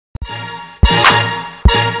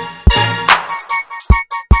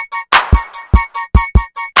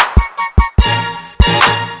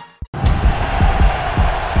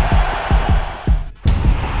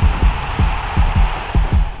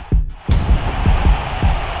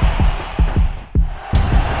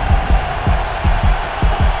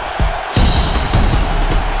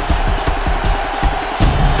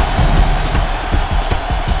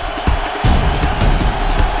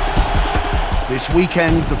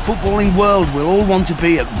weekend, the footballing world will all want to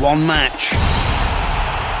be at one match.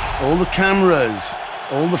 All the cameras,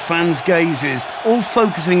 all the fans' gazes, all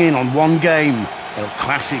focusing in on one game, El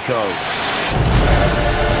Classico.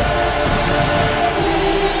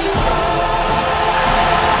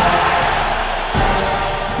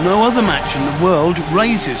 No other match in the world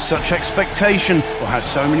raises such expectation or has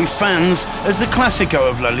so many fans as the Classico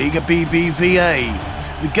of La Liga BBVA,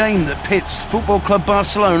 the game that pits Football Club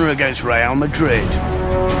Barcelona against Real Madrid.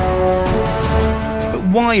 But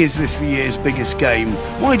why is this the year's biggest game?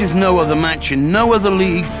 Why does no other match in no other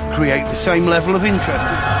league create the same level of interest?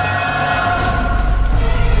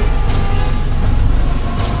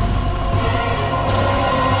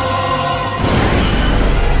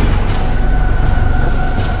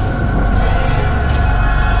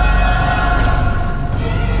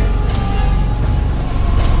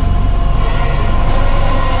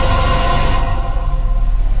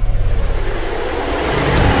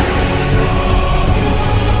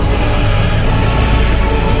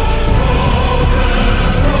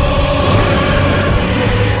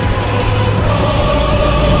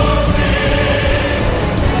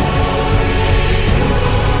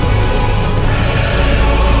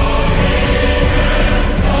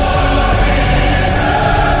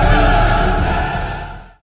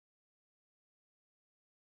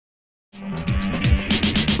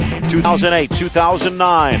 In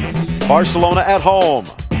 2008-2009, Barcelona at home.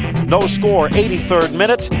 No score, 83rd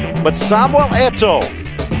minute, but Samuel Eto'o,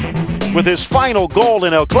 with his final goal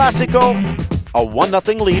in El Clasico, a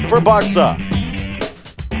 1-0 lead for Barca.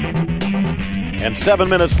 And 7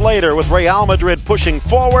 minutes later, with Real Madrid pushing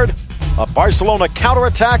forward, a Barcelona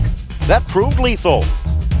counterattack that proved lethal.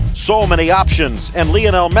 So many options, and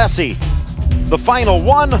Lionel Messi, the final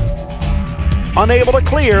one, unable to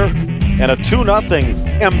clear, and a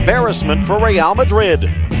 2-0 embarrassment for Real Madrid.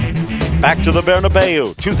 Back to the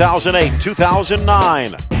Bernabeu,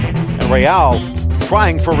 2008-2009. And Real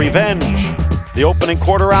trying for revenge. The opening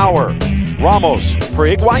quarter hour. Ramos for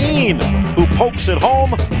Higuain, who pokes it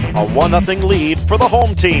home. A 1-0 lead for the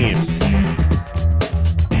home team.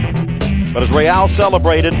 But as Real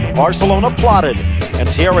celebrated, Barcelona plotted. And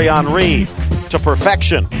Thierry Henry to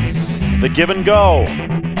perfection. The give and go.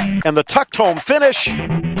 And the tucked home finish.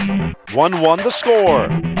 1-1 the score.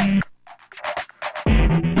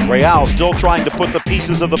 Real still trying to put the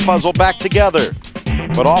pieces of the puzzle back together.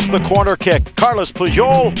 But off the corner kick, Carles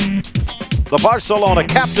Puyol, the Barcelona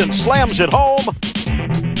captain, slams it home.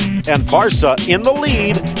 And Barca in the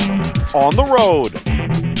lead on the road.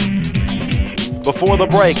 Before the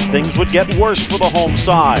break, things would get worse for the home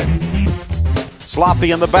side.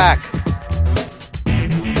 Sloppy in the back.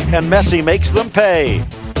 And Messi makes them pay.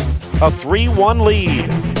 A 3-1 lead.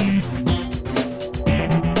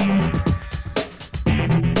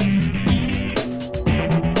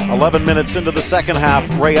 "11 minutes into the second half,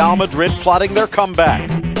 Real Madrid plotting their comeback.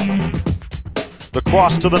 The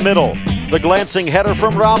cross to the middle, the glancing header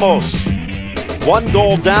from Ramos. 1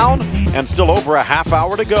 goal down and still over a half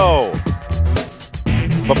hour to go.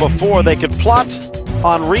 But before they could plot,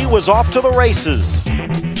 Henry was off to the races.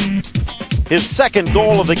 His second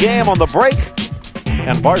goal of the game on the break,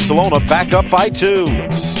 and Barcelona back up by 2.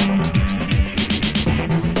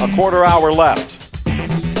 A quarter hour left,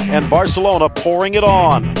 and Barcelona pouring it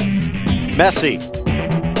on. Messi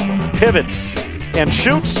pivots and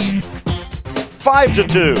shoots.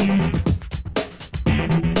 5-2.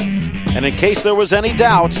 And in case there was any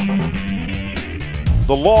doubt,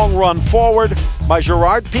 the long run forward by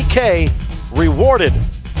Gerard Piqué rewarded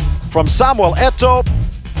from Samuel Eto'o,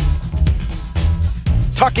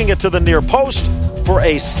 tucking it to the near post for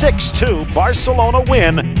a 6-2 Barcelona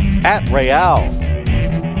win at Real.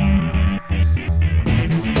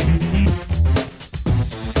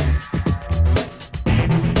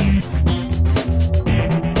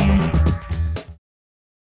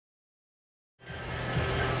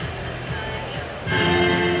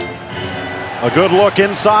 A good look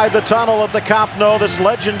inside the tunnel at the Camp Nou, this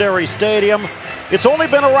legendary stadium. It's only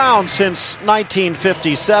been around since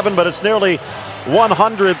 1957, but it's nearly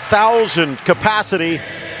 100,000 capacity.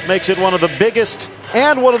 Makes it one of the biggest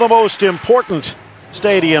and one of the most important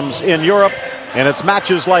stadiums in Europe. And it's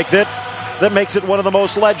matches like that makes it one of the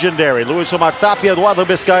most legendary. Luis Omar Tapia, Eduardo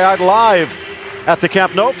Vizcayart live at the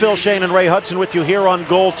Camp Nou. Phil Shane and Ray Hudson with you here on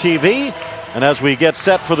Goal TV. And as we get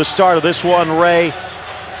set for the start of this one, Ray,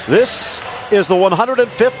 this is the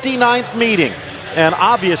 159th meeting, and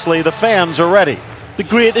obviously the fans are ready. The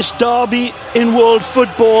greatest derby in world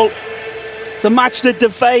football, the match that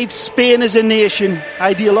divides Spain as a nation.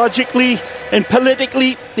 Ideologically and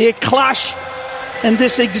politically, they clash, and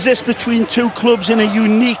this exists between two clubs in a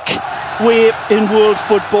unique way in world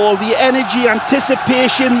football. The energy,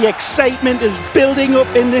 anticipation, the excitement is building up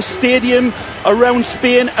in this stadium around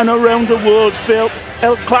Spain and around the world, Phil.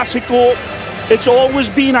 El Clasico, it's always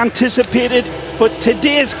been anticipated, but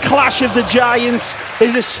today's clash of the giants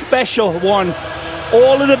is a special one.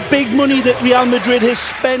 All of the big money that Real Madrid has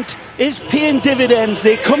spent is paying dividends.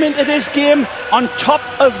 They come into this game on top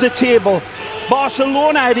of the table.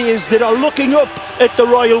 Barcelona it is that are looking up at the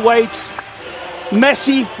Royal Whites.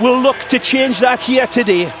 Messi will look to change that here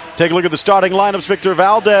today. Take a look at the starting lineups. Victor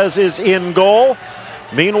Valdez is in goal.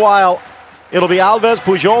 Meanwhile, it'll be Alves,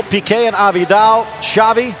 Pujol, Piqué and Avidal,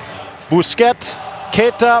 Xavi, Busquets,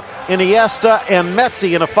 Keita, Iniesta and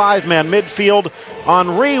Messi in a five-man midfield.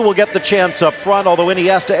 Henry will get the chance up front, although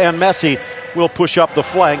Iniesta and Messi will push up the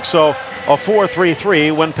flank. So a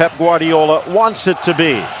 4-3-3 when Pep Guardiola wants it to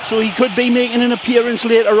be. So he could be making an appearance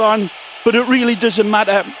later on, but it really doesn't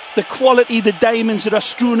matter. The quality, the diamonds that are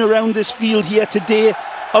strewn around this field here today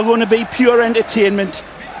are going to be pure entertainment.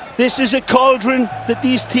 This is a cauldron that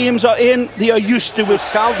these teams are in. They are used to it.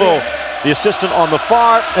 Calvo, the assistant on the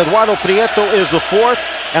far. Eduardo Prieto is the fourth.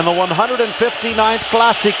 And the 159th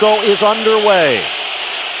Classico is underway.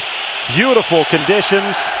 Beautiful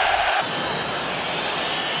conditions.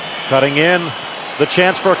 Cutting in. The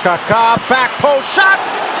chance for Kaká. Back post shot.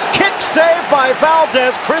 Kick save by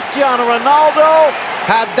Valdez. Cristiano Ronaldo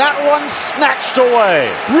had that one snatched away.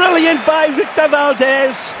 Brilliant by Victor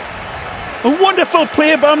Valdez. A wonderful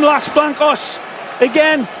play by Las Blancos.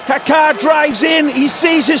 Again, Kaká drives in. He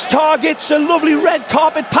sees his targets. A lovely red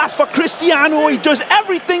carpet pass for Cristiano. He does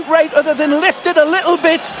everything right other than lift it a little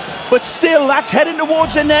bit. But still, that's heading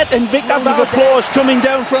towards the net. And Victor Valdez. Applause coming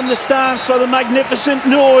down from the stands for the magnificent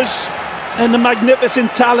nose and the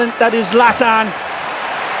magnificent talent that is Zlatan.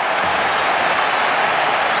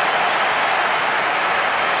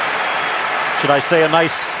 Should I say a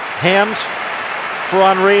nice hand for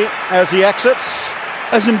Henry as he exits?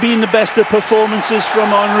 Hasn't been the best of performances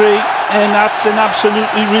from Henry, and that's an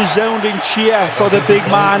absolutely resounding cheer for the big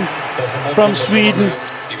man from Sweden.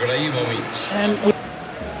 And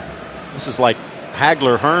this is like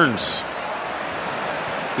Hagler Hearns.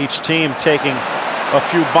 Each team taking a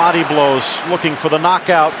few body blows, looking for the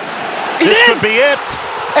knockout. This could be it.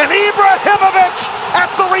 And Ibrahimovic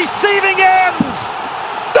at the receiving end.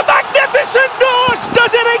 The magnificent nose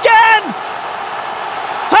does it again.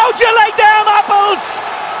 How'd you like them apples?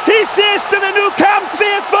 He says to the Nou Camp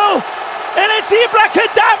faithful, and it's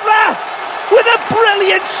Ibrahimovic with a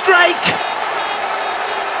brilliant strike.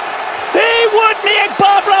 He would make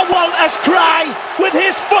Barbara Walters cry with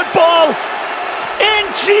his football.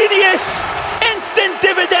 Ingenious, instant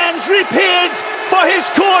dividends repaid for his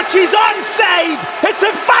coach. He's onside. It's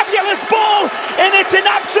a fabulous ball, and it's an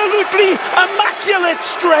absolutely immaculate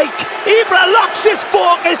strike. Ibra locks his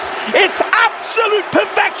focus. It's absolute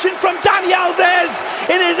perfection from Dani Alves.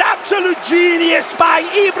 It is absolute genius by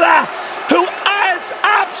Ibra, who is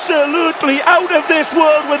absolutely out of this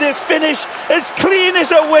world with his finish. As clean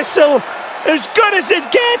as a whistle, as good as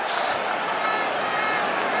it gets.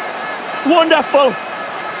 Wonderful.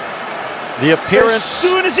 The appearance. As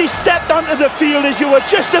soon as he stepped onto the field, as you were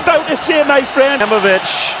just about to say, my friend. Ibrahimovic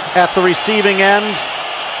at the receiving end.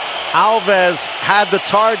 Alves had the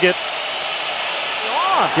target.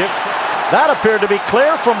 That appeared to be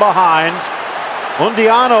clear from behind.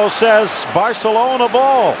 Undiano says Barcelona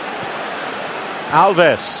ball.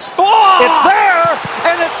 Alves. Oh! It's there,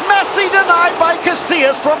 and it's Messi denied by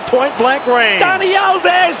Casillas from point-blank range. Dani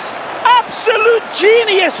Alves, absolute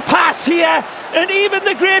genius pass here. And even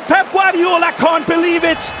the great Pep Guardiola can't believe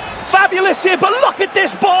it. Fabulous here, but look at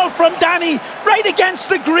this ball from Dani, right against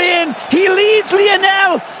the grain. He leads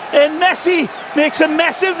Lionel, and Messi makes a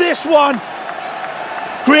mess of this one.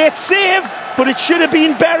 Great save, but it should have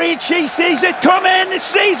been buried. She sees it coming,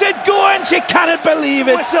 sees it going, she cannot believe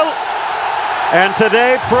it. Whistle. And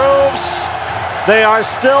today proves they are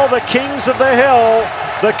still the kings of the hill,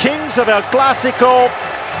 the kings of El Clasico.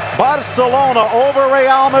 Barcelona over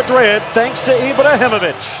Real Madrid thanks to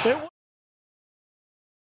Ibrahimovic.